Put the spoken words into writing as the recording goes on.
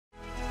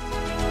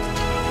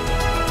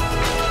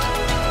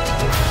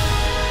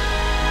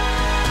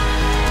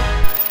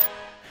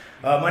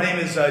My name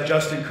is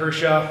Justin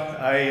Kershaw.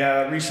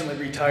 I recently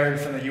retired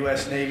from the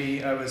U.S.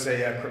 Navy. I was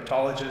a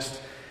cryptologist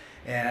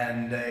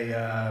and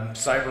a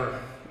cyber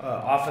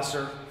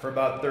officer for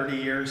about 30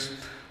 years.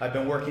 I've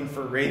been working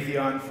for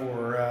Raytheon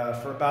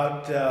for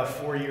about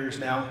 4 years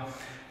now,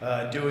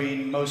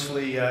 doing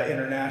mostly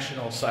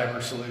international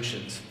cyber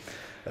solutions.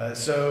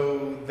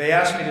 So they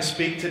asked me to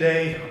speak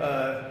today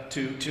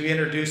to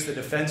introduce the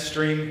defense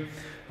stream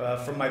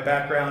from my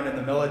background in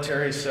the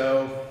military,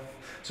 so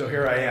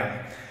here I am.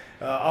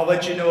 I'll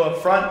let you know up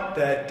front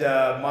that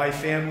my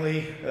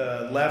family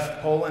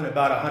left Poland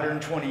about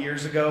 120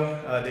 years ago.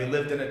 They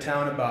lived in a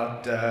town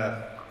about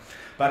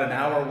an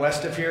hour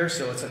west of here,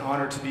 so it's an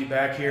honor to be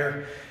back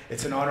here.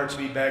 It's an honor to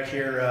be back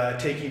here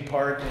taking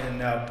part in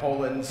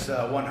Poland's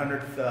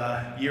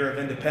 100th year of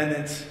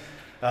independence.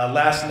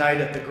 Last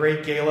night at the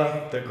great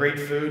gala, the great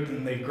food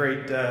and the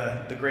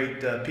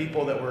great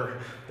people that were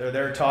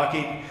there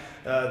talking,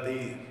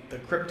 the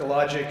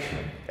cryptologic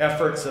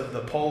efforts of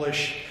the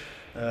Polish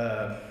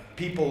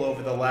people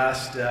over the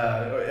last,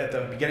 at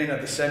the beginning of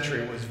the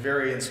century was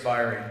very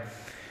inspiring.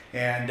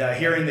 And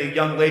hearing the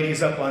young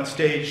ladies up on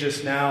stage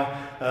just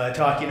now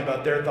talking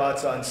about their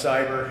thoughts on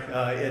cyber,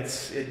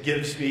 it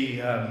gives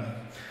me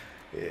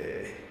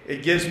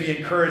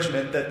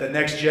encouragement that the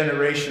next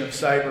generation of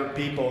cyber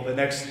people, the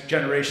next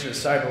generation of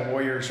cyber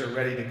warriors are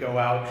ready to go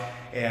out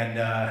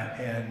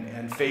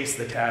and face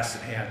the tasks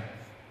at hand.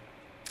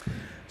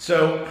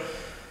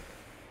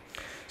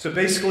 So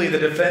basically the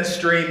defense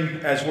stream,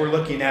 as we're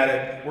looking at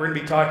it, we're going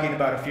to be talking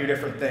about a few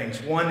different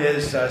things. One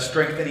is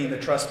strengthening the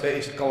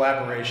trust-based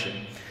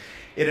collaboration.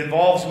 It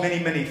involves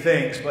many, many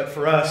things, but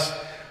for us,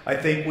 I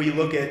think we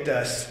look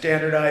at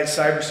standardized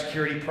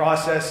cybersecurity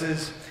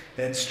processes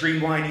and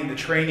streamlining the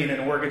training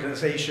and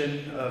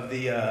organization of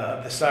the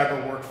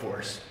cyber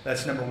workforce.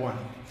 That's number one.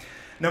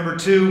 Number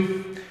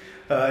two,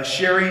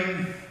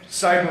 sharing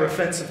cyber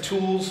offensive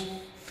tools.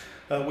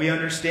 We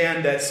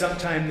understand that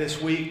sometime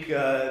this week,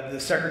 the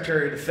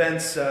Secretary of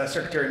Defense,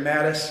 Secretary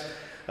Mattis,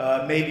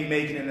 may be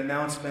making an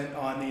announcement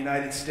on the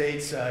United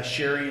States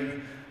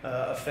sharing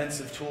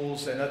offensive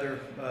tools and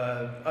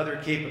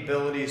other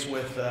capabilities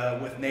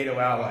with NATO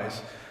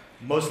allies.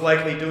 Most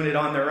likely doing it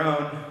on their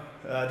own,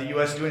 the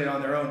U.S. doing it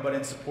on their own, but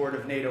in support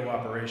of NATO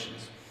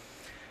operations.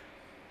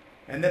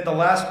 And then the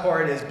last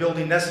part is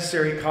building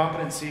necessary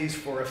competencies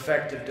for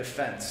effective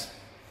defense.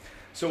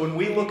 So when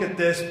we look at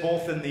this,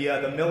 both in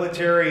the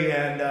military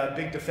and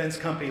big defense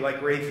company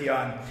like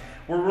Raytheon,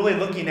 we're really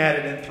looking at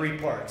it in three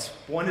parts.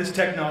 One is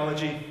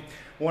technology,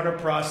 one are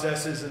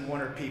processes, and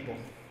one are people.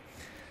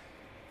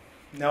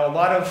 Now, a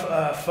lot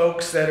of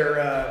folks that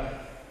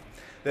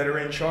are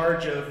in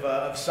charge of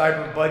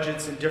cyber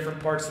budgets in different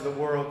parts of the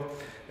world,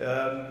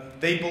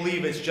 they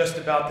believe it's just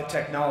about the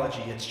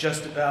technology. It's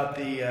just about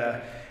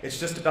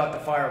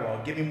the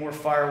firewall. Give me more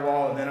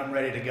firewall, and then I'm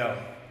ready to go.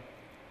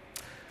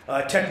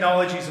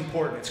 Technology is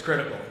important. It's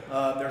critical.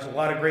 There's a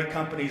lot of great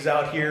companies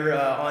out here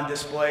on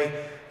display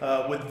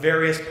with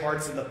various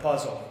parts of the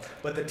puzzle.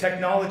 But the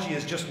technology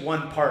is just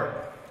one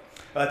part.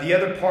 The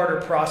other part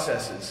are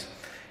processes,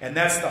 and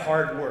that's the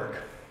hard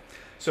work.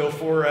 So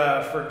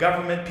for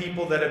government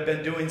people that have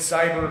been doing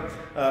cyber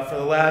for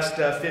the last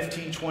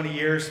 15, 20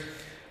 years,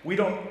 we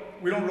don't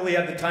really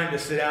have the time to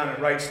sit down and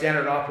write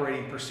standard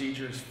operating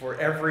procedures for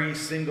every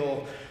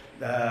single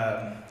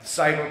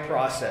cyber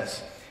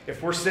process.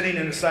 If we're sitting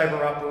in a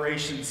cyber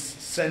operations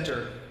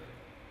center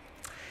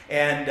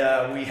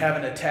and we have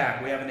an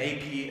attack, we have an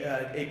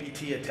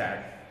APT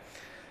attack,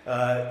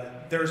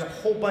 there's a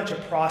whole bunch of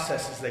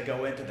processes that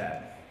go into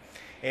that.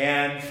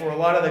 And for a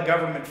lot of the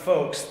government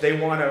folks, they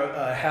want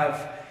to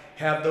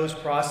have those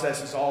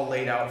processes all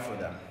laid out for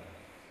them.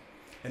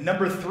 And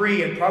number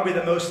three, and probably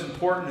the most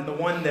important, and the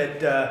one that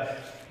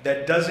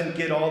doesn't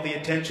get all the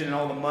attention and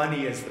all the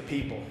money, is the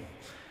people.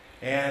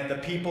 And the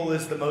people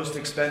is the most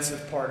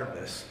expensive part of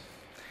this.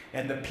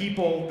 And the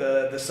people,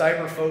 the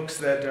cyber folks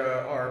that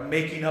are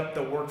making up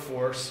the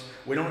workforce,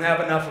 we don't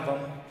have enough of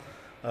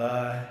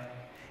them.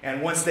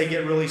 And once they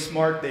get really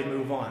smart, they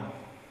move on.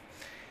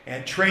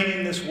 And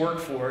training this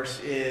workforce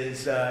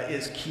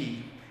is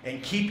key.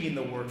 And keeping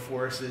the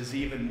workforce is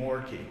even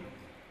more key.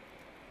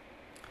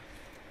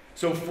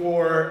 So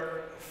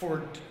for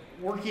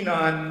working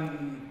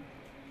on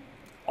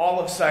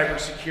all of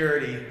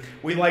cybersecurity,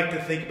 we like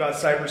to think about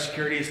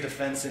cybersecurity as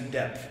defense in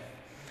depth,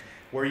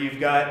 where you've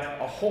got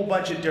a whole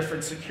bunch of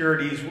different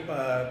securities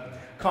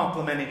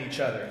complementing each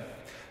other.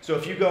 So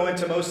if you go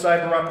into most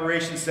cyber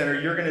operations center,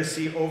 you're going to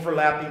see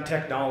overlapping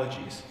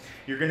technologies.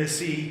 You're going to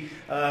see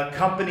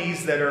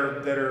companies that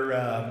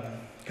are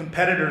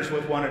competitors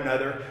with one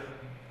another.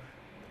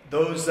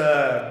 Those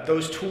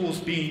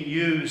tools being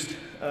used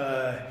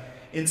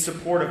in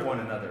support of one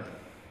another.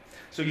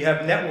 So you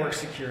have network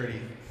security,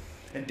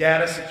 and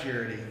data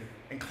security,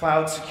 and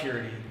cloud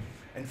security,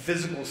 and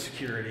physical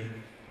security.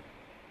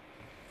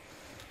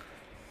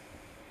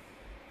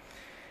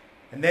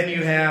 And then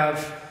you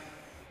have,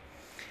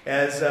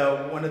 as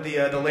one of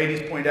the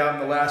ladies pointed out in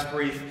the last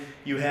brief,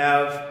 you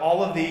have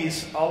all of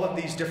these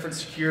different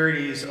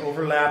securities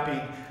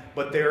overlapping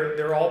but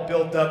they're all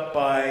built up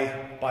by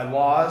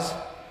laws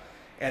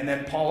and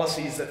then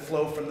policies that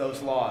flow from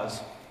those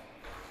laws.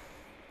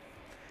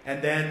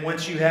 And then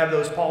once you have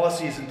those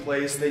policies in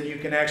place, then you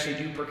can actually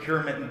do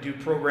procurement and do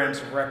programs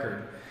of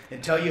record.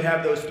 Until you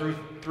have those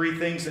three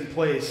things in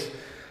place,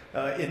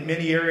 in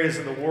many areas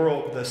of the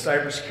world, the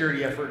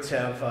cybersecurity efforts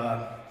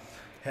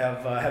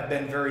have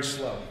been very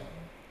slow.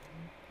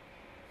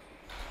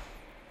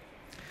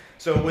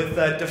 So with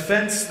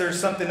defense, there's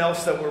something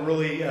else that we're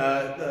really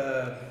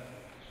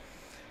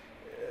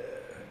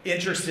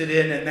interested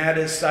in, and that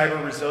is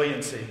cyber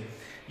resiliency.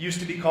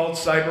 Used to be called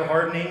cyber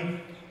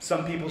hardening.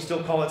 Some people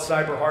still call it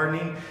cyber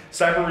hardening.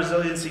 Cyber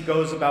resiliency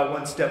goes about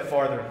one step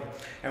farther.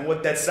 And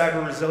what that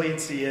cyber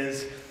resiliency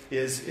is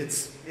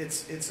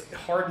it's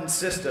hardened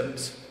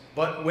systems,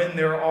 but when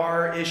there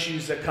are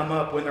issues that come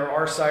up, when there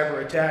are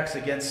cyber attacks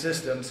against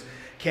systems,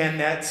 can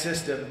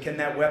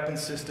that weapon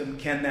system,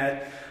 can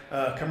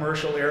that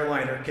commercial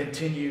airliner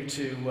continue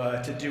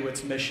to do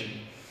its mission?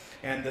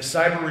 And the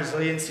cyber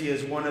resiliency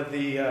is one of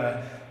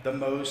the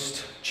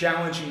most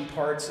challenging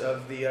parts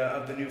of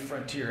the new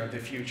frontier, of the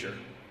future.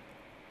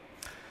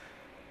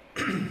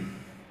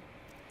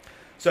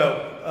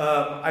 So,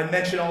 I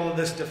mentioned all of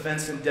this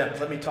defense in depth.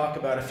 Let me talk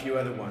about a few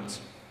other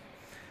ones.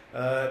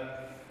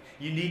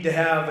 You need to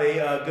have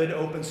a good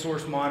open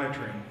source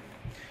monitoring.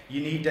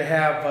 You need to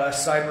have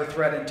cyber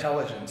threat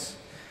intelligence.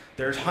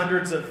 There's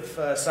hundreds of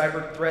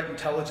cyber threat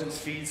intelligence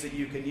feeds that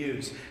you can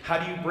use. How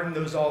do you bring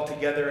those all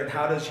together, and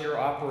how does your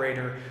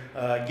operator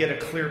get a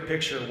clear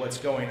picture of what's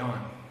going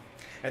on?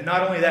 And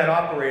not only that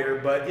operator,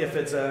 but if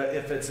it's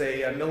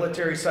a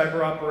military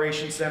cyber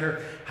operations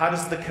center, how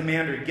does the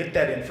commander get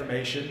that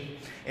information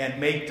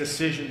and make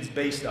decisions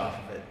based off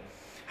of it?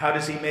 How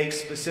does he make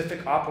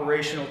specific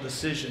operational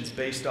decisions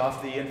based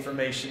off the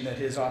information that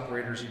his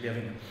operators are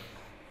giving him?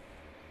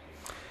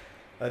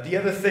 The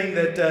other thing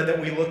that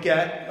we look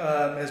at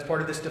as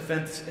part of this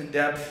defense in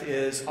depth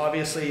is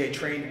obviously a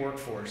trained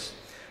workforce.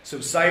 So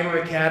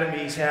cyber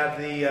academies have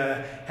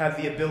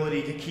the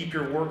ability to keep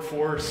your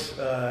workforce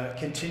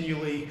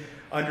continually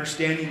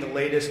understanding the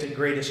latest and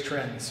greatest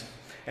trends.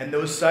 And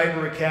those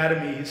cyber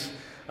academies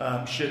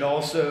should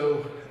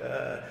also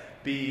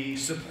be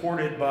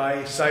supported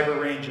by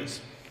cyber ranges.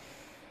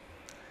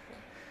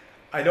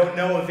 I don't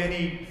know of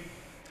any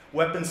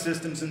weapon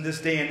systems in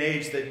this day and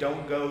age that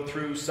don't go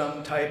through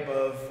some type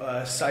of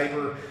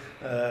cyber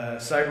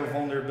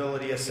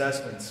vulnerability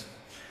assessments.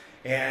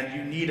 And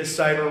you need a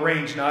cyber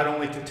range not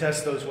only to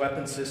test those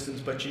weapon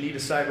systems, but you need a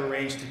cyber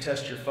range to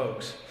test your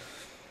folks.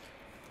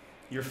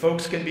 Your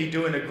folks can be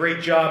doing a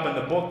great job in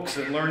the books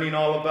and learning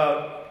all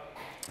about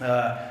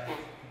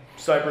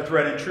cyber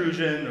threat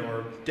intrusion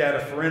or data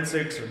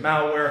forensics or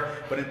malware,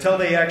 but until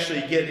they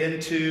actually get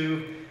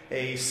into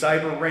a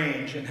cyber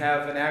range and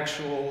have an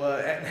actual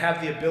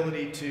have the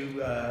ability to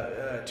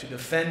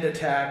defend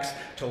attacks,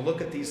 to look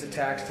at these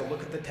attacks, to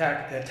look at the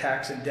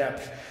attacks in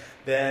depth,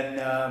 then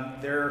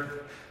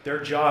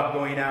their job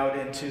going out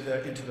into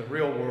the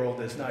real world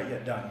is not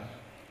yet done.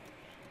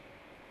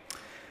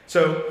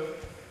 So,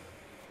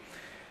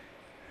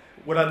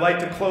 what I'd like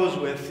to close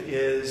with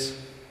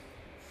is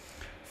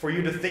for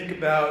you to think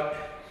about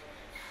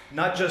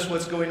not just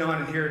what's going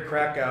on here in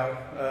Krakow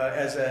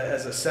as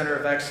a center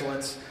of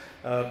excellence.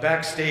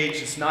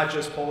 Backstage, it's not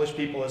just Polish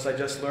people, as I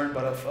just learned,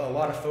 but a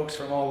lot of folks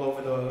from all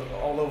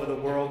over the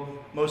world,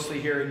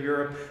 mostly here in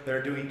Europe, that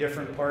are doing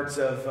different parts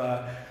of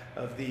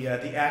the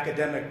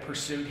academic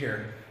pursuit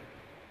here.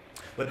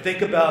 But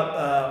think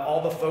about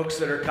all the folks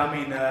that are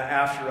coming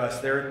after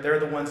us. They're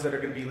the ones that are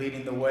going to be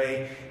leading the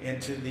way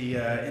into the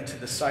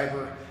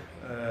cyber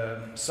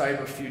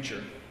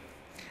future.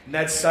 And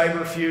that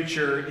cyber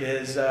future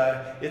is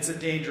it's a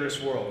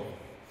dangerous world.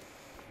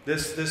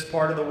 This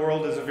part of the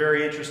world is a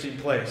very interesting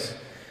place.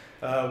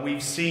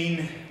 We've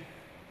seen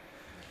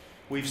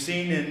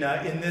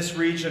in this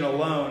region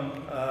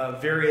alone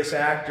various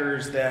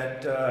actors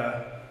that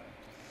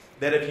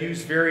have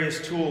used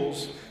various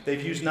tools.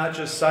 They've used not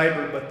just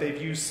cyber, but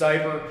they've used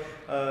cyber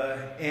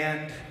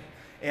and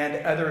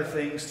other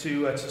things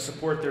to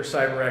support their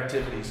cyber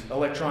activities.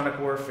 Electronic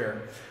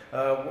warfare.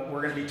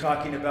 We're going to be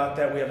talking about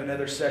that. We have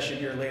another session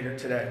here later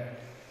today.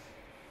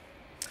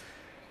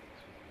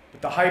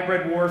 But the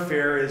hybrid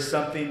warfare is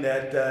something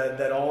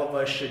that all of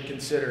us should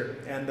consider,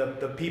 and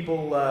the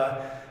people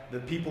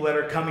that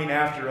are coming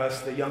after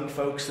us, the young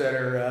folks that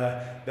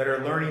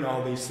are learning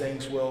all these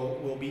things,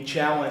 will be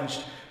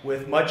challenged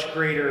with much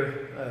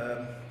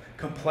greater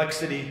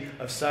complexity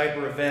of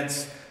cyber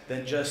events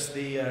than just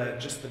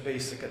the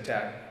basic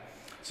attack.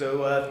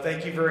 So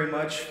thank you very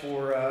much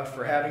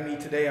for having me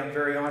today. I'm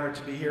very honored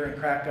to be here in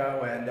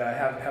Krakow, and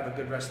have a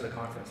good rest of the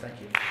conference. Thank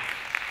you.